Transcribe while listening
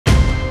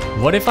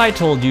What if I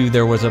told you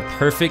there was a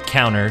perfect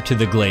counter to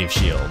the Glaive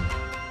shield?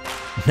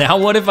 Now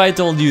what if I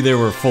told you there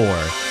were 4?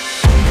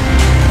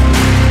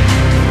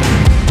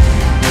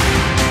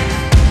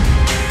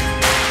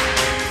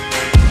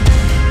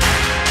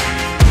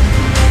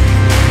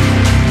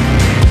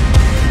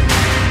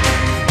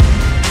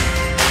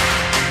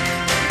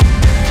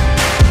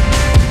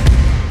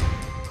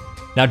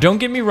 Now don't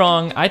get me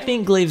wrong, I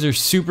think glaives are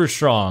super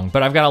strong,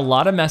 but I've got a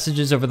lot of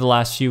messages over the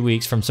last few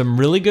weeks from some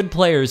really good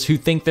players who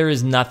think there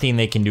is nothing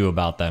they can do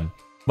about them.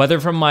 Whether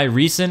from my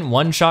recent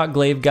one-shot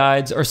glaive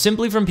guides or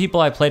simply from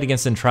people I played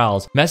against in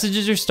trials,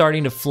 messages are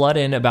starting to flood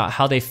in about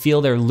how they feel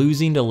they're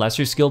losing to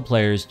lesser skilled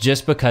players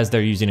just because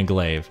they're using a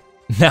glaive.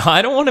 Now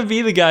I don't want to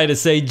be the guy to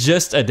say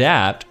just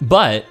adapt,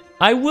 but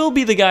I will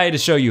be the guy to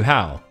show you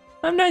how.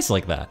 I'm nice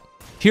like that.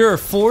 Here are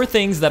 4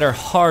 things that are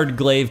hard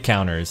glaive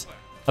counters.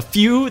 A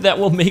few that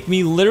will make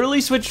me literally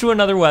switch to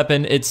another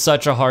weapon. It's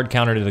such a hard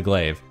counter to the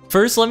glaive.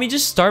 First, let me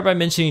just start by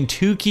mentioning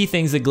 2 key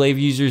things that glaive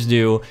users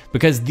do,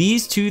 because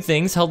these 2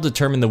 things help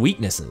determine the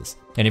weaknesses.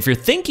 And if you're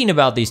thinking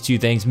about these 2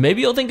 things,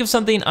 maybe you'll think of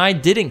something I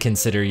didn't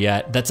consider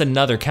yet that's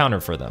another counter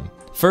for them.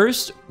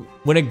 First,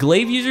 when a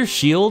glaive user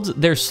shields,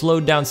 they're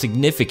slowed down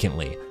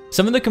significantly.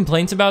 Some of the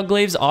complaints about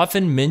glaives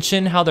often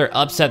mention how they're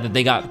upset that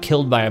they got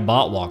killed by a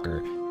bot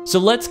walker. So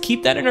let's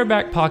keep that in our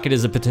back pocket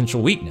as a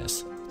potential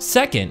weakness.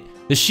 Second,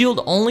 the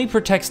shield only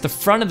protects the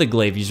front of the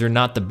glaive user,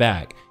 not the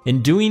back.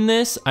 In doing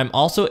this, I'm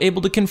also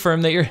able to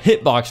confirm that your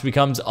hitbox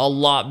becomes a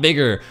lot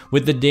bigger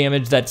with the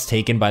damage that's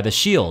taken by the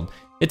shield.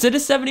 It's at a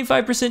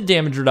 75%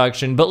 damage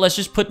reduction, but let's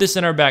just put this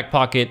in our back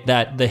pocket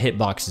that the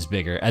hitbox is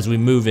bigger as we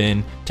move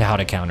in to how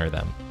to counter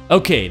them.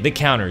 Okay, the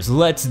counters,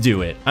 let's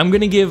do it. I'm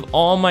gonna give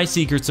all my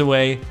secrets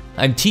away.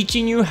 I'm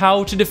teaching you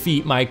how to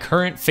defeat my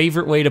current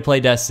favorite way to play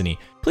Destiny.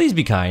 Please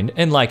be kind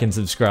and like and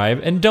subscribe,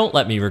 and don't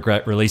let me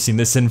regret releasing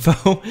this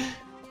info.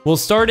 We'll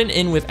start and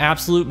end with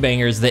absolute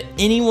bangers that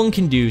anyone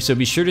can do, so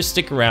be sure to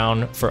stick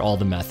around for all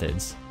the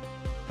methods.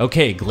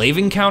 Okay, glaive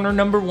encounter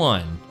number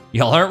 1.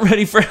 Y'all aren't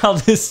ready for how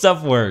this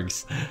stuff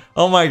works.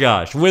 Oh my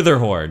gosh, Wither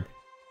Horde.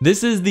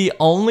 This is the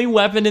only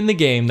weapon in the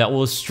game that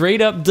will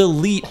straight up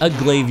delete a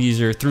glaive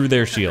user through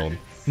their shield.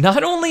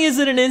 Not only is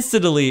it an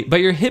insta-delete, but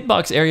your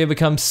hitbox area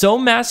becomes so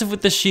massive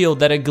with the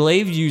shield that a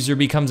glaive user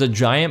becomes a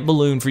giant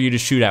balloon for you to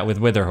shoot at with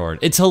Wither Horde.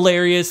 It's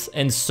hilarious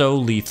and so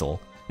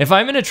lethal. If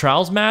I'm in a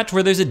trials match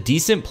where there's a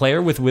decent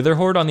player with Wither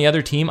Horde on the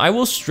other team, I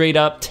will straight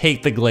up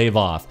take the glaive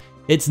off.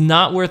 It's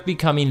not worth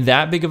becoming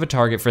that big of a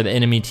target for the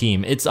enemy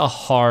team. It's a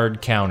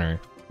hard counter.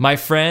 My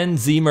friend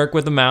Z Merc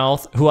with a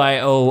Mouth, who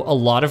I owe a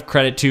lot of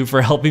credit to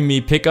for helping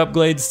me pick up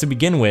glaives to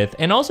begin with,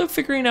 and also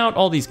figuring out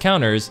all these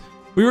counters,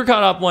 we were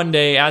caught up one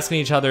day asking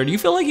each other, do you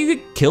feel like you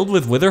get killed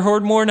with Wither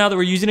Horde more now that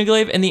we're using a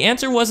glaive? And the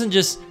answer wasn't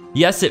just,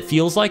 yes, it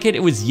feels like it.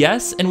 It was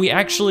yes, and we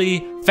actually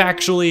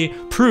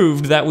factually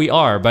proved that we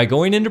are by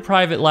going into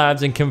private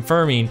labs and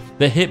confirming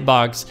the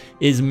hitbox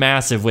is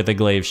massive with a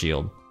glaive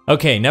shield.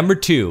 Okay, number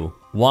 2.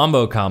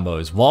 Wombo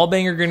combos,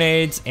 wallbanger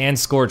grenades, and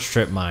scorch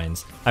trip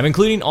mines. I'm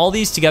including all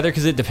these together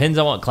because it depends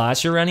on what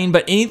class you're running,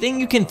 but anything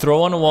you can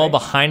throw on a wall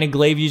behind a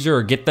glaive user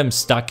or get them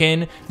stuck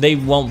in, they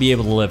won't be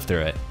able to live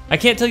through it. I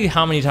can't tell you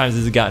how many times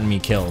this has gotten me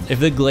killed.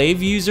 If the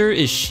glaive user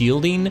is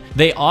shielding,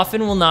 they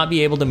often will not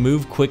be able to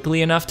move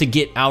quickly enough to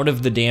get out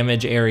of the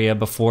damage area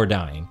before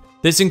dying.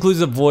 This includes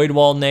the void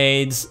wall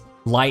nades,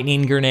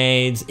 lightning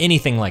grenades,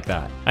 anything like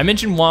that. I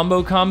mentioned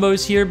wombo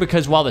combos here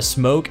because while the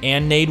smoke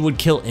and nade would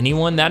kill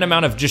anyone, that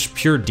amount of just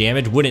pure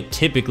damage wouldn't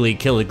typically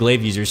kill a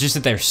glaive user. It's just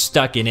that they're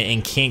stuck in it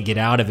and can't get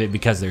out of it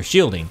because they're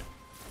shielding.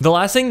 The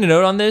last thing to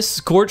note on this,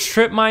 scorch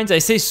trip mines, I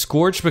say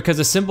scorch because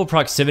a simple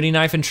proximity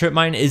knife and trip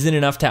mine isn't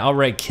enough to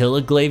outright kill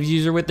a glaive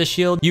user with the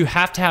shield. You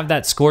have to have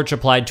that scorch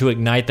applied to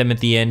ignite them at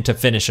the end to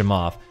finish them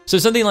off. So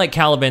something like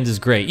Caliban's is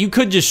great. You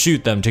could just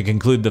shoot them to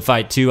conclude the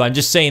fight too. I'm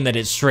just saying that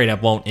it straight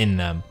up won't end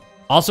them.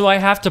 Also, I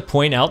have to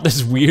point out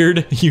this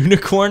weird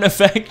unicorn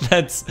effect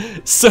that's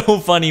so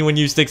funny when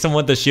you stick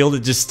someone with the shield,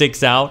 it just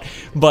sticks out,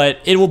 but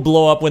it will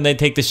blow up when they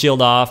take the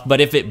shield off, but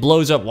if it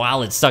blows up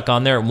while it's stuck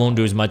on there, it won't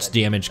do as much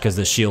damage because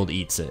the shield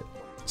eats it.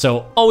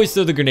 So always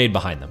throw the grenade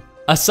behind them.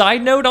 A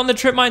side note on the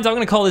trip mines, I'm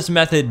gonna call this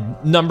method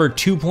number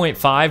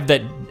 2.5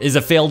 that is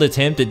a failed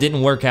attempt, it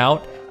didn't work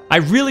out. I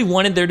really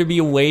wanted there to be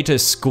a way to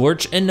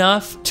scorch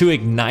enough to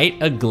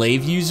ignite a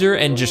glaive user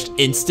and just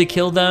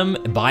insta-kill them,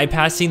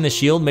 bypassing the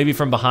shield, maybe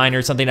from behind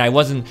or something. I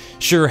wasn't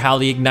sure how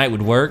the ignite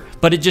would work,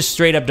 but it just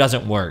straight up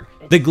doesn't work.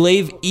 The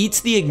glaive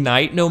eats the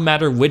ignite no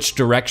matter which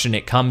direction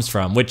it comes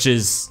from, which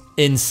is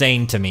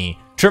insane to me.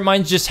 Trip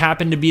mines just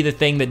happen to be the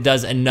thing that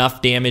does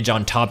enough damage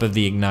on top of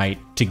the ignite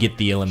to get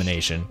the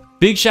elimination.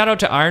 Big shout out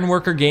to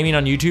Ironworker Gaming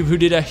on YouTube who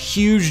did a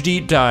huge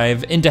deep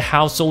dive into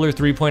how Solar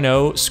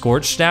 3.0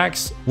 Scorch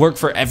stacks work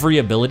for every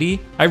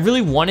ability. I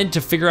really wanted to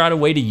figure out a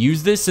way to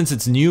use this since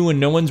it's new and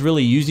no one's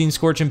really using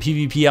Scorch in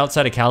PvP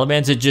outside of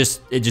Caliban's. It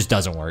just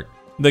doesn't work.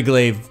 The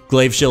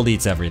glaive shield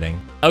eats everything.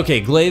 Okay,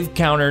 glaive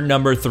counter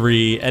number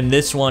 3, and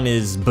this one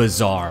is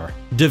bizarre.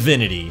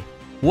 Divinity.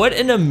 What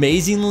an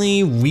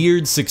amazingly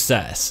weird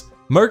success.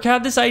 Merc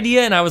had this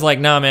idea and I was like,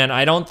 nah man,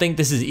 I don't think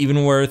this is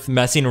even worth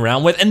messing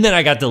around with. And then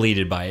I got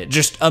deleted by it,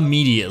 just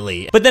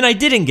immediately. But then I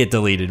didn't get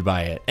deleted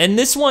by it. And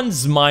this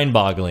one's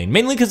mind-boggling,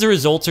 mainly because the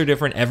results are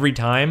different every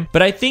time.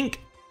 But I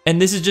think,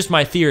 and this is just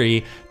my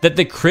theory, that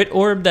the crit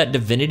orb that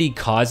Divinity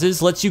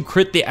causes lets you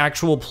crit the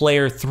actual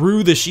player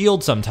through the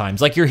shield sometimes,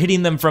 like you're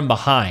hitting them from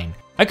behind.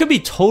 I could be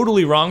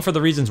totally wrong for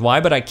the reasons why,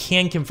 but I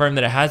can confirm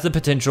that it has the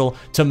potential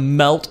to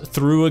melt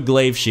through a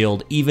glaive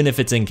shield, even if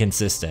it's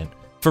inconsistent.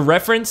 For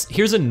reference,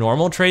 here's a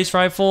normal trace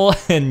rifle,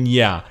 and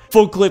yeah,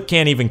 full clip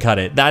can't even cut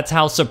it. That's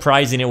how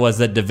surprising it was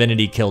that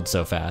Divinity killed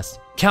so fast.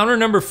 Counter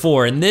number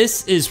 4, and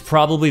this is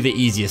probably the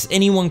easiest.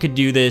 Anyone could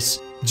do this,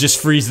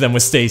 just freeze them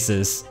with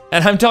stasis.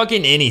 And I'm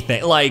talking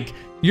anything, like,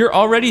 you're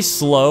already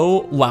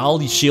slow while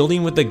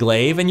shielding with the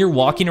glaive, and you're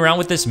walking around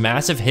with this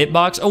massive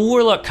hitbox. A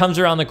warlock comes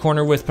around the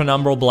corner with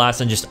penumbral blast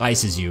and just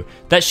ices you.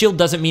 That shield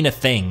doesn't mean a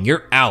thing.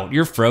 You're out,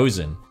 you're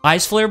frozen.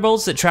 Ice flare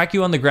bolts that track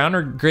you on the ground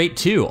are great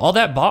too. All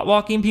that bot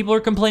walking people are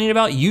complaining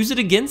about, use it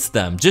against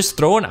them. Just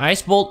throw an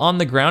ice bolt on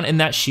the ground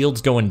and that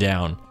shield's going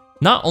down.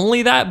 Not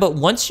only that, but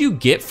once you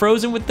get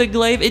frozen with the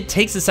glaive, it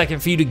takes a second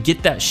for you to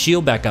get that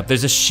shield back up.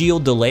 There's a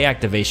shield delay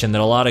activation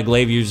that a lot of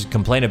glaive users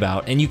complain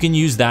about, and you can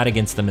use that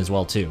against them as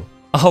well too.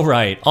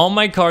 Alright, all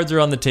my cards are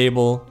on the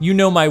table. You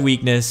know my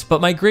weakness, but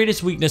my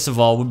greatest weakness of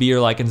all would be your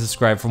like and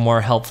subscribe for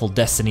more helpful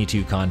Destiny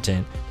 2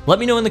 content. Let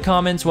me know in the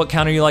comments what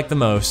counter you like the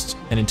most,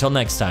 and until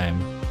next time,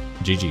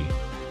 GG.